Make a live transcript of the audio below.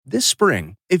This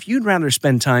spring, if you'd rather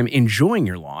spend time enjoying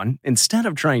your lawn instead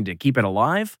of trying to keep it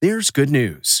alive, there's good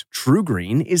news.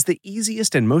 TruGreen is the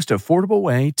easiest and most affordable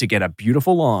way to get a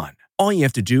beautiful lawn. All you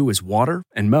have to do is water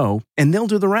and mow, and they'll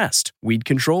do the rest. Weed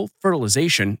control,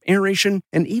 fertilization, aeration,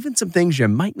 and even some things you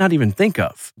might not even think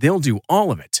of. They'll do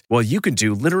all of it, while you can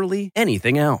do literally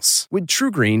anything else. With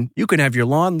TruGreen, you can have your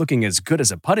lawn looking as good as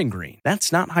a putting green.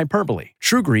 That's not hyperbole.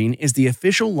 TruGreen is the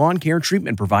official lawn care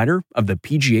treatment provider of the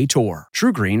PGA Tour.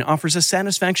 TruGreen offers a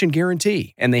satisfaction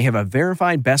guarantee, and they have a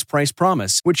verified best price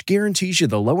promise, which guarantees you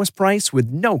the lowest price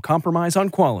with no compromise on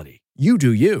quality. You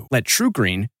do you. Let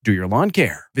TruGreen do your lawn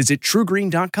care. Visit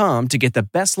TruGreen.com to get the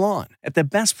best lawn at the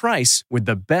best price with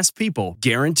the best people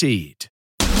guaranteed.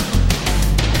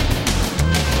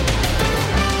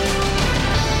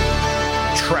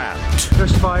 Trapped.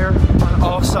 There's fire on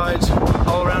all sides,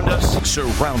 all around us.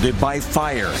 Surrounded by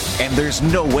fire, and there's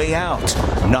no way out,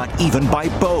 not even by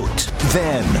boat.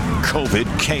 Then, COVID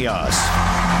chaos.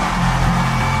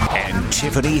 And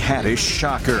Tiffany Haddish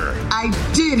shocker. I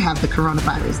did have the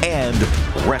coronavirus. And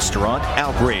restaurant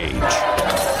outrage.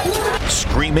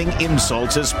 Screaming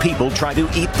insults as people try to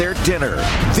eat their dinner.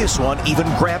 This one even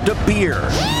grabbed a beer.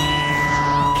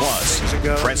 Plus,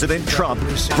 President Trump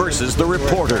versus the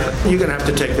reporter. You're going to have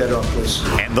to take that off, please.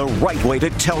 And the right way to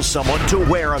tell someone to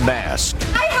wear a mask.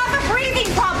 I have a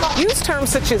breathing problem. Use terms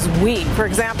such as we. For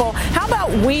example, how about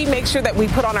we make sure that we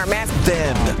put on our mask?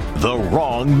 Then, the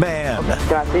wrong man.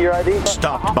 Can I see your ID?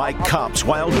 Stopped by cops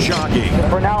while jogging.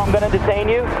 For now, I'm going to detain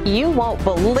you. You won't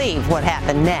believe what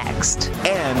happened next.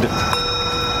 And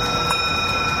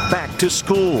back to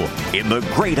school in the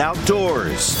great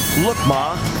outdoors. Look,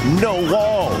 Ma, no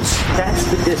walls. That's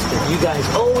the distance you guys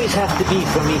always have to be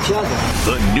from each other.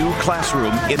 The new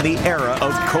classroom in the era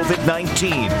of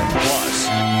COVID-19. Plus,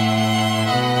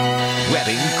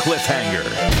 wedding cliffhanger.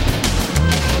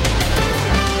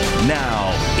 Now,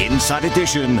 Inside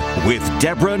Edition with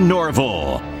Deborah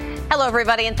Norville. Hello,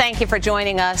 everybody, and thank you for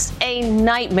joining us. A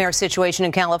nightmare situation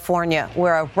in California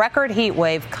where a record heat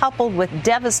wave coupled with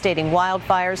devastating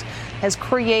wildfires has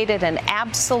created an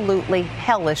absolutely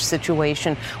hellish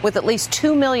situation with at least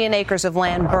 2 million acres of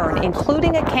land burned,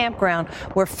 including a campground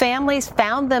where families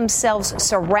found themselves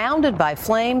surrounded by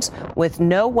flames with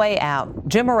no way out.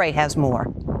 Jim Murray has more.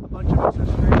 A bunch of us are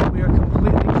screaming. We are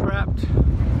completely trapped.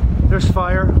 There's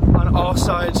fire on all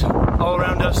sides, all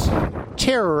around us.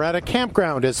 Terror at a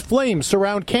campground as flames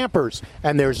surround campers,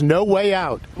 and there's no way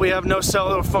out. We have no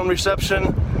cellular phone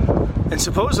reception, and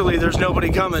supposedly there's nobody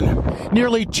coming.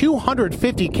 Nearly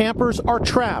 250 campers are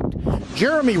trapped.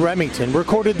 Jeremy Remington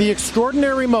recorded the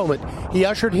extraordinary moment he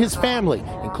ushered his family,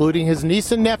 including his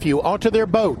niece and nephew, onto their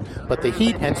boat. But the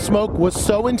heat and smoke was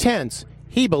so intense,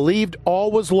 he believed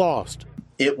all was lost.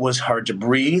 It was hard to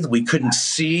breathe. We couldn't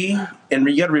see. And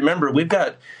you got to remember,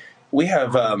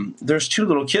 there's 2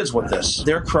 little kids with us.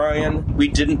 They're crying. We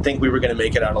didn't think we were going to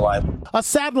make it out alive. A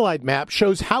satellite map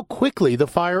shows how quickly the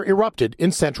fire erupted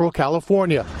in Central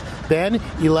California. Then,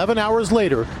 11 hours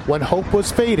later, when hope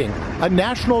was fading, a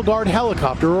National Guard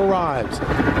helicopter arrives.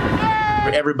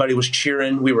 Everybody was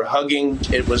cheering. We were hugging.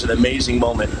 It was an amazing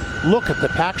moment. Look at the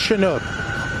packed Chinook.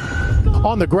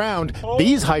 On the ground,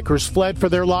 these hikers fled for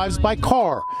their lives by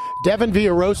car. Devin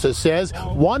Villarosa says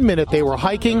 1 minute they were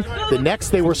hiking, the next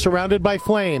they were surrounded by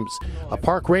flames. A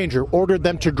park ranger ordered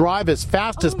them to drive as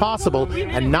fast as possible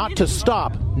and not to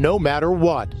stop, no matter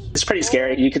what. It's pretty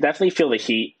scary. You could definitely feel the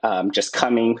heat just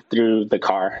coming through the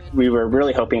car. We were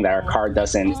really hoping that our car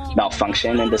doesn't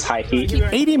malfunction in this high heat.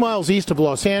 80 miles east of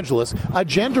Los Angeles, a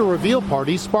gender reveal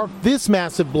party sparked this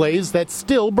massive blaze that's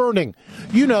still burning.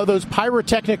 You know, those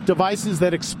pyrotechnic devices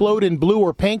that explode in blue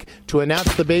or pink to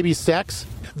announce the baby's sex?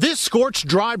 This scorched,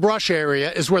 dry brush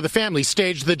area is where the family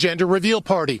staged the gender reveal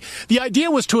party. The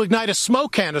idea was to ignite a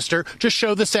smoke canister to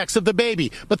show the sex of the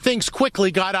baby, but things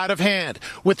quickly got out of hand,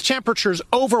 with temperatures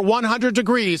over 100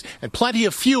 degrees and plenty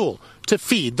of fuel to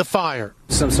feed the fire.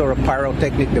 Some sort of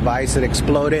pyrotechnic device that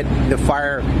exploded. The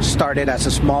fire started as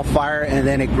a small fire, and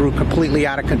then it grew completely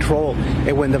out of control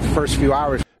within the first few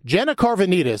hours. Jenna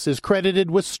Carvanitas is credited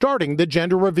with starting the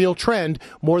gender reveal trend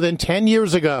more than 10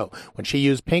 years ago when she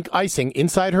used pink icing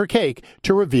inside her cake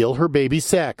to reveal her baby's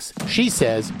sex. She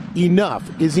says enough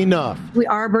is enough. We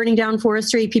are burning down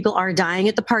forestry. People are dying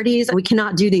at the parties. We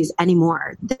cannot do these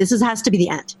anymore. This has to be the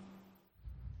end.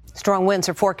 Strong winds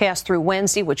are forecast through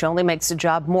Wednesday, which only makes the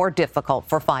job more difficult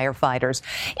for firefighters.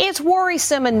 It's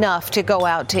worrisome enough to go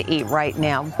out to eat right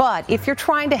now, but if you're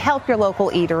trying to help your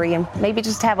local eatery and maybe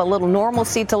just have a little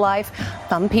normalcy to life,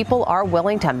 some people are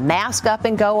willing to mask up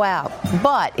and go out.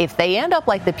 But if they end up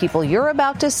like the people you're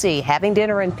about to see having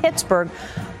dinner in Pittsburgh,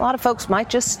 a lot of folks might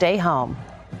just stay home.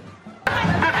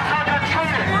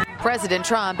 President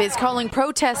Trump is calling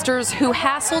protesters who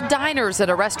hassled diners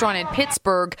at a restaurant in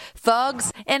Pittsburgh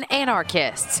thugs and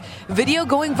anarchists. Video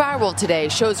going viral today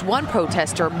shows one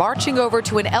protester marching over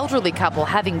to an elderly couple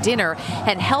having dinner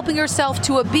and helping herself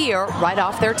to a beer right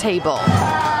off their table.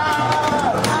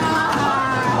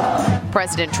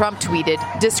 President Trump tweeted,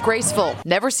 "Disgraceful.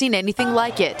 Never seen anything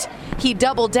like it." He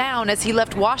doubled down as he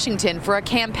left Washington for a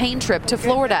campaign trip to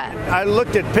Florida. I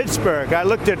looked at Pittsburgh. I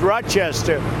looked at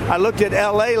Rochester. I looked at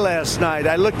L.A. last night.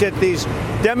 I looked at these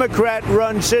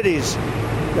Democrat-run cities.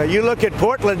 You look at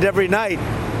Portland every night.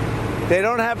 They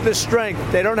don't have the strength.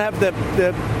 They don't have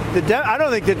I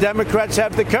don't think the Democrats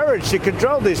have the courage to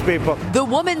control these people. The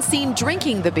woman seen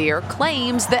drinking the beer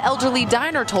claims the elderly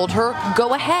diner told her,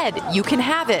 "Go ahead, you can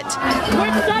have it."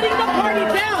 We're shutting the party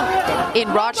down.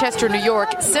 In Rochester, New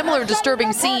York, similar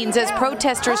disturbing scenes as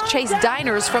protesters chased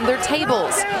diners from their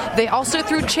tables. They also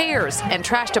threw chairs and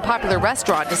trashed a popular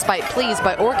restaurant despite pleas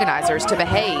by organizers to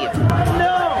behave.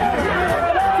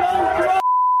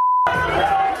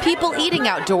 People eating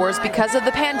outdoors because of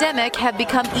the pandemic have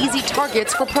become easy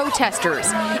targets for protesters.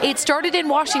 It started in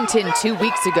Washington 2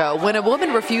 weeks ago when a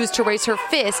woman refused to raise her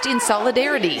fist in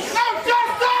solidarity.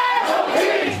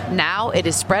 Now it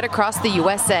is spread across the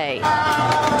USA.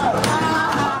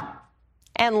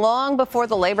 And long before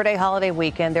the Labor Day holiday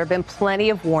weekend, there have been plenty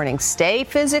of warnings. Stay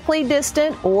physically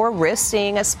distant or risk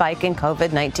seeing a spike in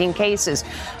COVID-19 cases.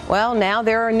 Well, now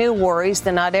there are new worries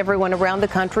that not everyone around the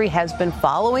country has been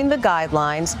following the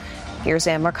guidelines. Here's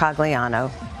Ann Mercogliano.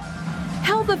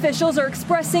 Health officials are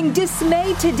expressing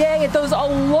dismay today at those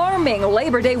alarming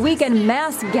Labor Day weekend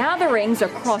mass gatherings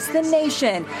across the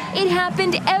nation. It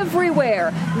happened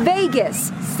everywhere.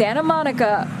 Vegas, Santa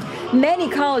Monica. Many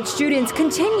college students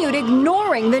continued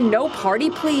ignoring the no party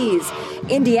pleas.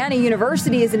 Indiana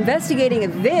University is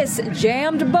investigating this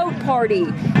jammed boat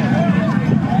party.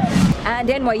 And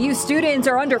NYU students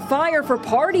are under fire for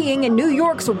partying in New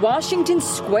York's Washington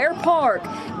Square Park,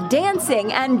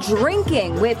 dancing and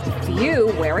drinking with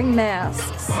few wearing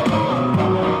masks.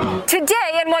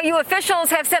 Today, NYU officials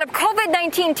have set up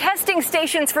COVID-19 testing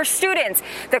stations for students.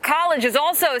 The college is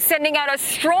also sending out a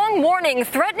strong warning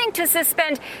threatening to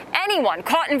suspend anyone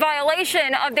caught in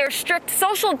violation of their strict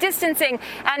social distancing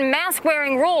and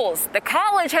mask-wearing rules. The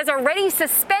college has already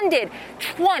suspended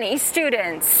 20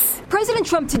 students. President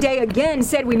Trump today again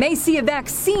said we may see a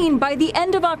vaccine by the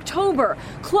end of October,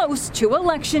 close to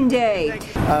Election Day.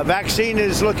 Vaccine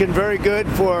is looking very good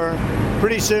for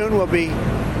pretty soon. We'll be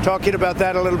talking about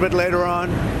that a little bit later on.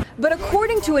 But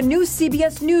according to a new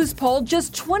CBS News poll,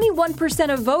 just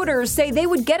 21% of voters say they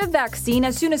would get a vaccine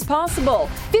as soon as possible.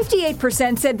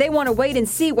 58% said they want to wait and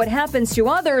see what happens to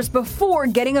others before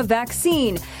getting a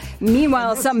vaccine.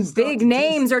 Meanwhile, some big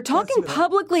names are talking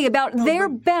publicly about their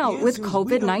bout with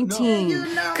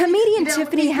COVID-19. Comedian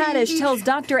Tiffany Haddish tells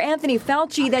Dr. Anthony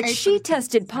Fauci that she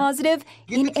tested positive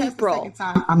in April.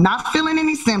 I'm not feeling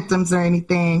any symptoms or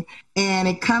anything. And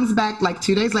it comes back like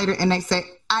 2 days later and they say,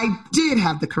 I did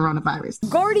have the coronavirus.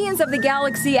 Guardians of the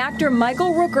Galaxy actor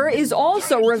Michael Rooker is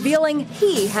also revealing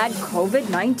he had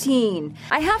COVID-19.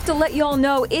 I have to let y'all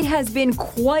know it has been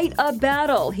quite a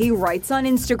battle, he writes on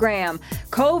Instagram.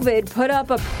 COVID put up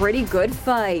a pretty good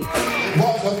fight.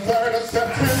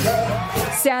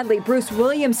 Sadly, Bruce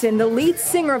Williamson, the lead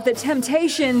singer of The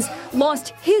Temptations,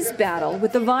 lost his battle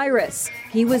with the virus.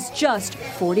 He was just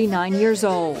 49 years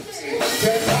old.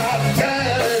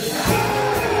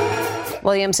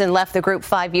 Williamson left the group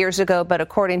 5 years ago, but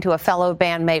according to a fellow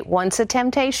bandmate, once a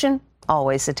temptation,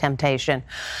 always a temptation.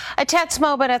 A tense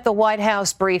moment at the White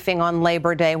House briefing on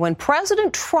Labor Day when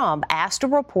President Trump asked a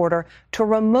reporter to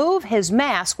remove his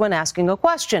mask when asking a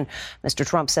question. Mr.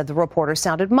 Trump said the reporter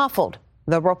sounded muffled.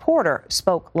 The reporter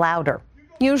spoke louder.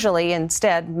 Usually,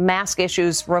 instead, mask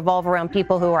issues revolve around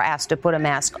people who are asked to put a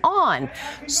mask on.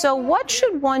 So what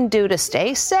should one do to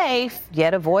stay safe,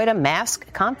 yet avoid a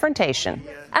mask confrontation?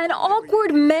 An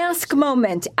awkward mask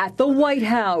moment at the White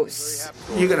House.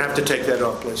 You're going to have to take that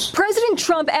off, please. President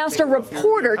Trump asked a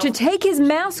reporter to take his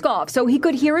mask off so he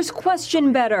could hear his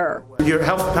question better.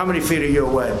 How many feet are you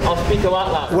away? I'll speak a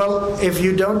lot louder. Well, if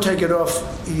you don't take it off,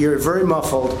 you're very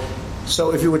muffled.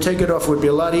 So if you would take it off, it would be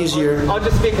a lot easier. I'll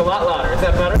just speak a lot louder. Is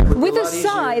that better? With a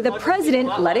sigh, the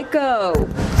president let it go.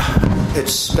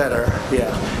 It's better,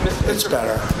 yeah. It's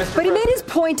better. But he made his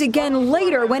point again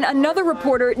later when another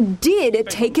reporter did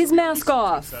take his mask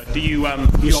off.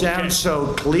 You sound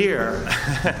so clear,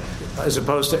 as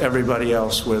opposed to everybody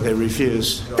else where they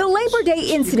refuse. The Labor Day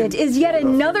incident is yet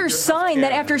another sign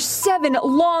that after 7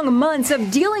 long months of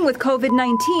dealing with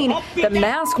COVID-19, the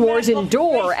mask wars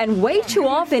endure and way too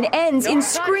often ends in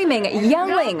screaming,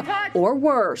 yelling, or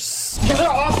worse. Get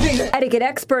off the Etiquette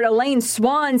expert Elaine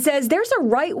Swan says there's a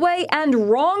right way and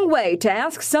wrong way to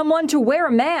ask someone to wear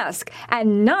a mask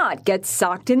and not get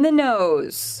socked in the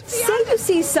nose. Say you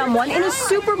see someone in a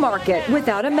supermarket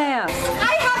without a mask.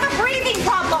 I have a breathing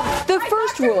problem. The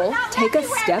first rule, take a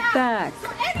step back.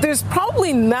 There's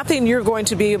probably nothing you're going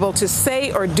to be able to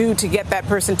say or do to get that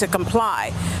person to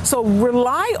comply. So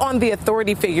rely on the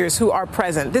authority figures who are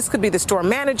present. This could be the store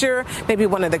manager, maybe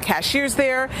one of the cashiers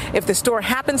there, if the store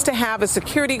happens to have a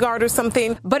security guard or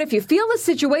something. But if you feel the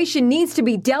situation needs to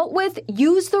be dealt with,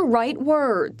 use the right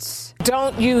words.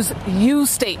 Don't use you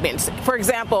statements. For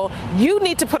example, you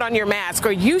need to put on your mask,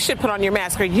 or you should put on your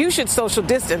mask, or you should social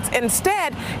distance.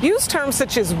 Instead, use terms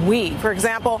such as we. For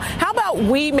example, how about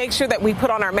we make sure that we put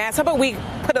on our masks? How about we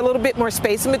put a little bit more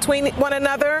space in between one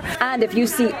another? And if you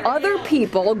see other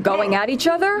people going at each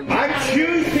other, I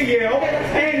choose to yell,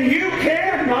 and you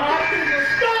cannot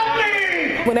stop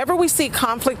me! Whenever we see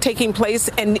conflict taking place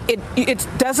and it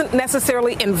doesn't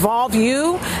necessarily involve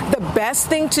you, the best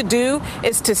thing to do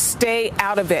is to stay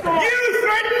out of it. You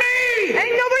threatened me!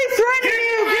 Ain't nobody threatening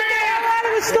you! Get the hell out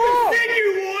of the store! Said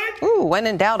you would! Ooh, when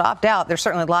in doubt, opt out. There's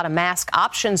certainly a lot of mask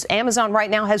options. Amazon right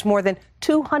now has more than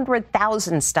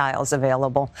 200,000 styles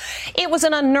available. It was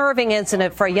an unnerving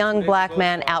incident for a young black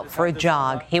man out for a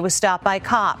jog. He was stopped by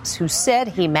cops who said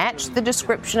he matched the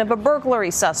description of a burglary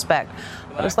suspect.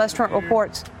 But as Les Trent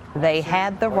reports, they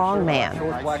had the wrong man.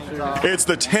 It's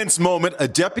the tense moment a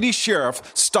deputy sheriff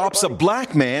stops a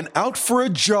black man out for a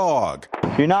jog.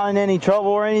 If you're not in any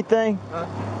trouble or anything,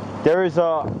 there is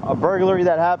a burglary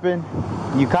that happened.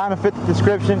 You kind of fit the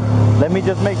description. Let me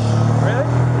just make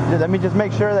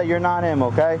sure that you're not him,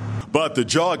 okay? But the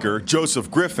jogger, Joseph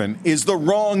Griffin, is the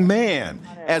wrong man,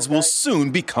 as will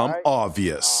soon become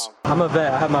obvious. I'm a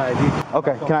vet. I have my ID.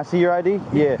 Okay, can I see your ID?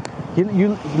 Yeah.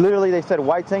 You literally, they said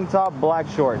white tank top, black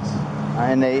shorts.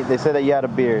 And they said that you had a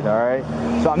beard, all right?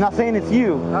 So I'm not saying it's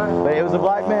you, but it was a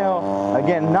black male.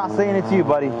 Again, not saying it's you,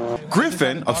 buddy.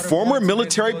 Griffin, a former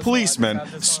military policeman,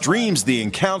 streams the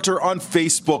encounter on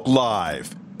Facebook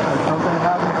Live. If something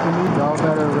happens to me, y'all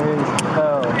better raise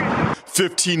hell.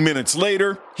 15 minutes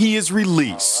later, he is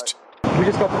released. We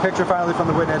just got the picture finally from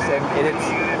the witness, and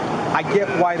I get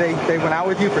why they went out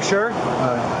with you for sure.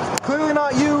 Clearly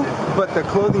not you, but the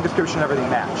clothing description and everything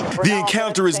match. The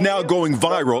encounter is now going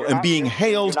viral and being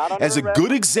hailed as a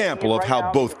good example of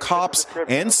how both cops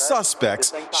and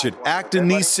suspects should act in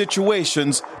these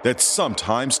situations that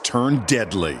sometimes turn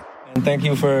deadly. And thank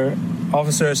you for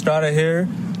Officer Estrada here,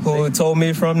 who told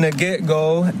me from the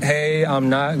get-go, hey, I'm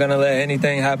not going to let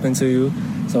anything happen to you.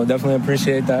 So definitely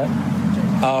appreciate that.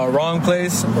 Wrong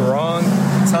place, wrong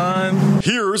time.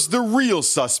 Here's the real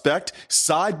suspect,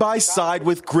 side by side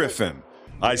with Griffin.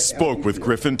 I spoke with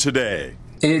Griffin today.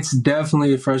 It's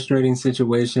definitely a frustrating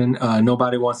situation.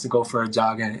 Nobody wants to go for a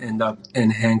jog and end up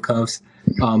in handcuffs.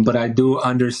 But I do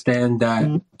understand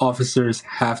that officers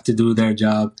have to do their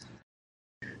job.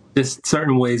 There's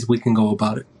certain ways we can go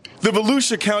about it. The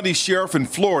Volusia County Sheriff in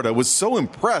Florida was so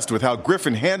impressed with how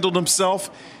Griffin handled himself,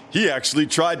 he actually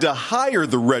tried to hire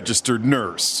the registered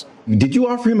nurse. Did you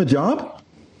offer him a job?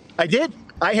 I did.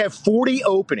 I have 40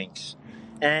 openings.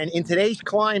 And in today's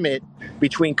climate,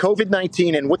 between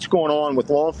COVID-19 and what's going on with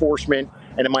law enforcement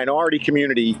and the minority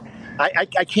community, I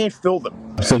can't fill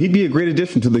them. So he'd be a great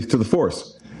addition to the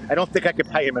force. I don't think I could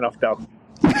pay him enough, though.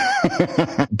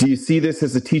 Do you see this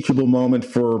as a teachable moment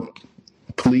for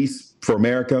police, for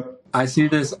America? I see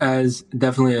this as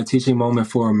definitely a teaching moment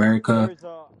for America.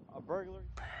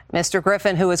 Mr.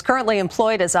 Griffin, who is currently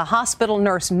employed as a hospital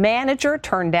nurse manager,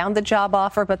 turned down the job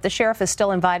offer, but the sheriff has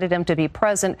still invited him to be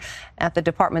present at the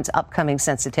department's upcoming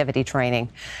sensitivity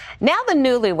training. Now the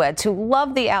newlyweds who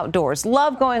love the outdoors,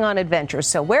 love going on adventures,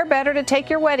 so where better to take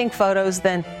your wedding photos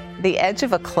than the edge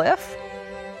of a cliff?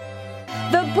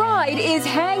 The bride is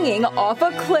hanging off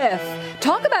a cliff.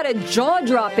 Talk about a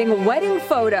jaw-dropping wedding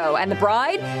photo. And the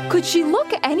bride, could she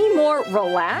look any more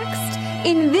relaxed?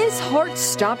 In this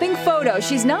heart-stopping photo,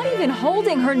 she's not even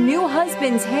holding her new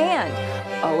husband's hand.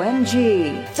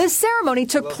 OMG. The ceremony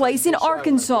took place in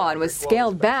Arkansas and was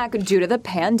scaled back due to the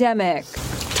pandemic.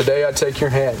 Today I take your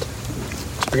hand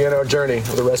to begin our journey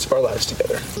for the rest of our lives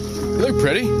together. You look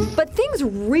pretty. But things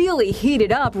really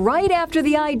heated up right after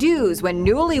the I-dos when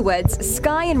newlyweds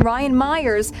Sky and Ryan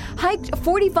Myers hiked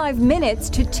 45 minutes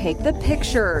to take the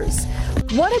pictures.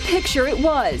 What a picture it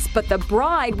was, but the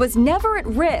bride was never at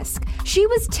risk. She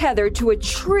was tethered to a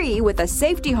tree with a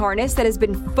safety harness that has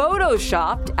been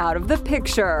photoshopped out of the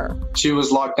picture. She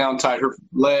was locked down tight, her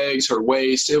legs, her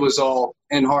waist, it was all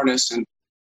in harness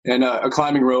and a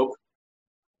climbing rope.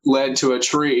 led to a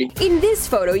tree. In this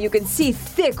photo, you can see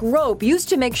thick rope used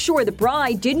to make sure the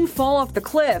bride didn't fall off the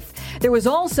cliff. There was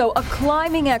also a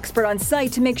climbing expert on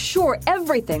site to make sure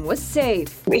everything was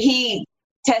safe. He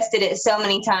tested it so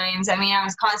many times. I mean, I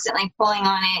was constantly pulling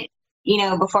on it,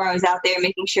 before I was out there,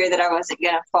 making sure that I wasn't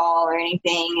going to fall or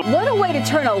anything. What a way to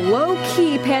turn a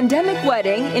low-key pandemic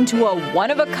wedding into a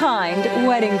one-of-a-kind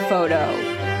wedding photo.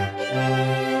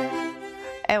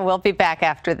 And we'll be back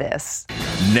after this.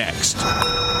 Next.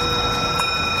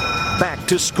 Back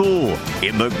to school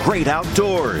in the great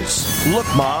outdoors. Look,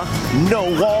 Ma, no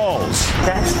walls.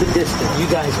 That's the distance you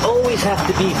guys always have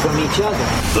to be from each other.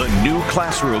 The new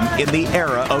classroom in the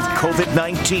era of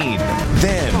COVID-19.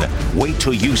 Then, wait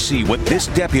till you see what this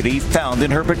deputy found in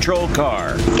her patrol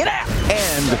car. Get out!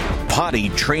 And potty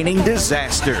training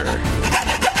disaster.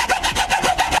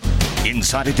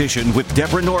 Inside Edition with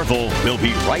Deborah Norville. We'll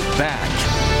be right back.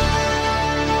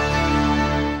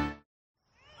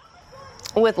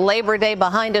 With Labor Day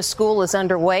behind us, school is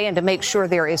underway, and to make sure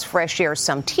there is fresh air,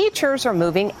 some teachers are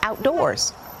moving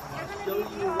outdoors.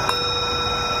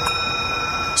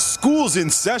 School's in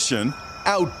session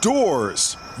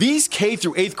outdoors. These K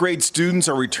through 8th grade students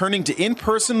are returning to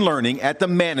in-person learning at the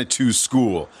Manitou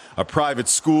School, a private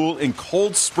school in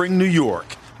Cold Spring, New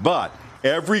York. But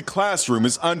every classroom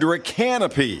is under a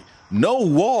canopy, no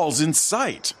walls in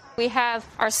sight. We have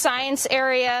our science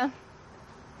area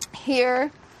here.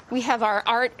 We have our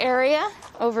art area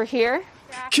over here.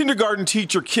 Kindergarten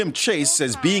teacher Kim Chase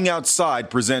says being outside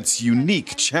presents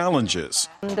unique challenges.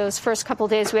 Those first couple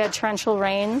days we had torrential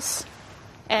rains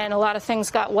and a lot of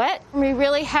things got wet. We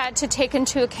really had to take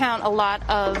into account a lot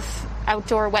of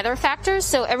outdoor weather factors,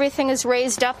 so everything is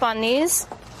raised up on these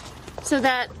so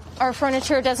that our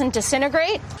furniture doesn't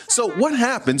disintegrate. So what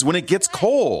happens when it gets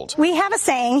cold? We have a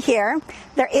saying here,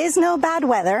 there is no bad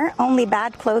weather, only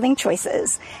bad clothing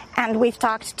choices. And we've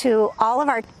talked to all of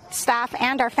our staff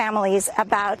and our families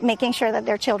about making sure that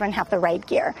their children have the right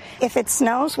gear. If it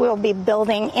snows, we'll be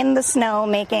building in the snow,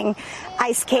 making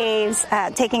ice caves,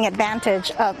 taking advantage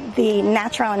of the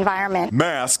natural environment.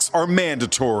 Masks are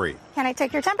mandatory. Can I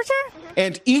take your temperature?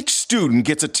 And each student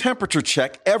gets a temperature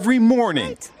check every morning.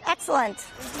 Great. Excellent.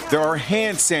 There are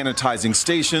hand sanitizing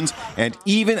stations and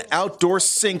even outdoor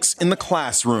sinks in the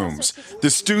classrooms. The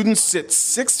students sit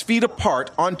 6 feet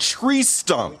apart on tree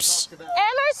stumps.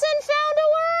 Emerson found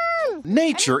a worm!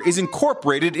 Nature is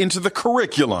incorporated into the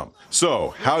curriculum.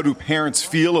 So, how do parents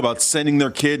feel about sending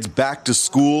their kids back to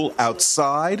school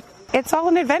outside? It's all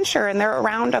an adventure, and they're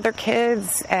around other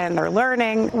kids, and they're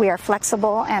learning. We are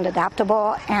flexible and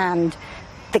adaptable, and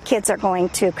the kids are going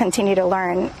to continue to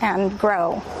learn and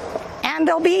grow. And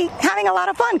they'll be having a lot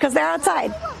of fun because they're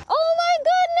outside. Oh my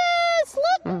goodness,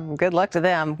 look! Good luck to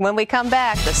them. When we come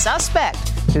back, the suspect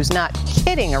who's not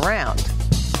kidding around.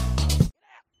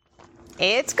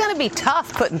 It's going to be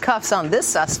tough putting cuffs on this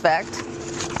suspect.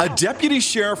 A deputy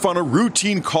sheriff on a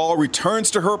routine call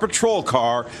returns to her patrol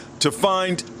car to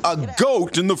find a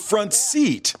goat in the front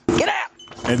seat. Get out!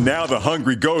 And now the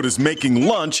hungry goat is making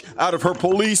lunch out of her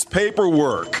police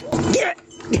paperwork.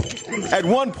 At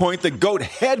one point, the goat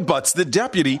headbutts the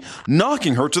deputy,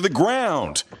 knocking her to the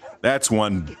ground. That's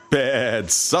one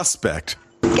bad suspect.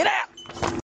 Get out!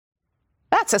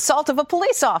 That's assault of a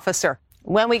police officer.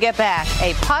 When we get back,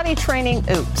 a potty training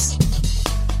oops.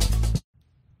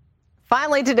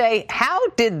 Finally today, how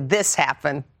did this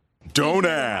happen? Don't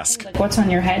ask. What's on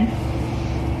your head?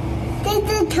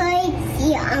 There's a toy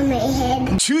seat on my head.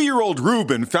 2-year-old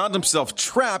Ruben found himself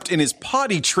trapped in his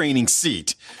potty training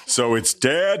seat. So it's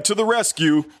Dad to the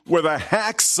rescue with a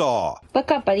hacksaw.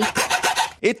 Look up, buddy.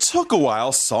 It took a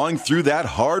while sawing through that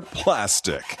hard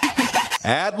plastic.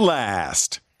 At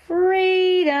last.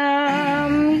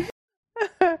 Freedom.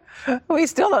 We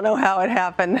still don't know how it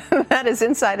happened. That is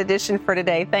Inside Edition for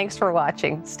today. Thanks for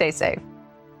watching. Stay safe.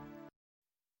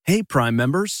 Hey, Prime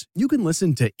members, you can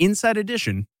listen to Inside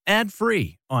Edition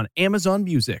ad-free on Amazon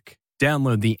Music.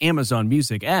 Download the Amazon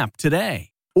Music app today.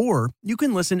 Or you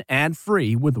can listen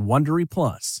ad-free with Wondery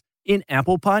Plus in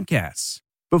Apple Podcasts.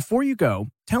 Before you go,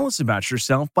 tell us about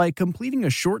yourself by completing a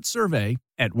short survey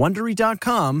at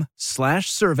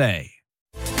Wondery.com/survey.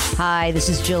 Hi, this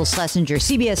is Jill Schlesinger,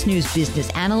 CBS News business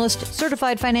analyst,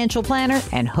 certified financial planner,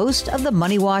 and host of the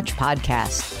Money Watch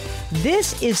podcast.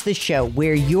 This is the show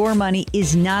where your money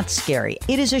is not scary.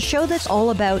 It is a show that's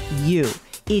all about you.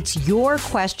 It's your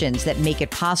questions that make it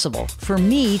possible for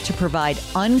me to provide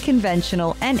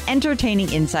unconventional and entertaining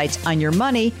insights on your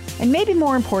money, and maybe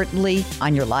more importantly,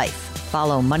 on your life.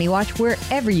 Follow Money Watch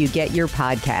wherever you get your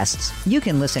podcasts. You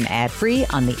can listen ad-free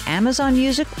on the Amazon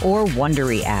Music or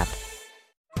Wondery app.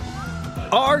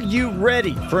 Are you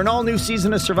ready for an all-new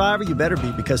season of Survivor? You better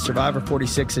be, because Survivor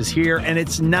 46 is here, and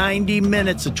it's 90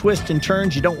 minutes of twists and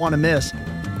turns you don't want to miss.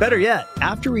 Better yet,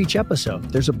 after each episode,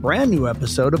 there's a brand new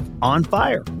episode of On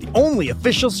Fire, the only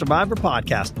official Survivor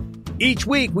podcast. Each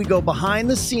week, we go behind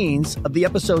the scenes of the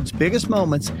episode's biggest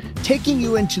moments, taking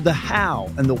you into the how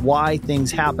and the why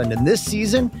things happened. And this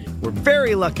season, we're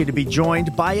very lucky to be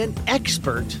joined by an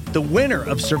expert, the winner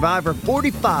of Survivor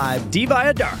 45, Dee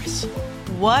Valladares.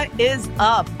 What is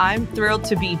up? I'm thrilled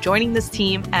to be joining this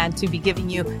team and to be giving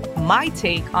you my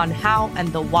take on how and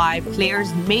the why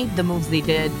players made the moves they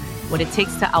did, what it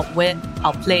takes to outwit,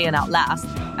 outplay, and outlast,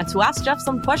 and to ask Jeff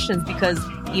some questions, because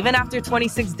even after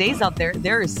 26 days out there,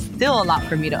 there is still a lot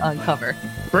for me to uncover.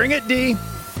 Bring it, Dee.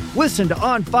 Listen to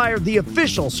On Fire, the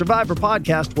official Survivor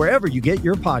podcast, wherever you get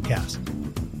your podcast.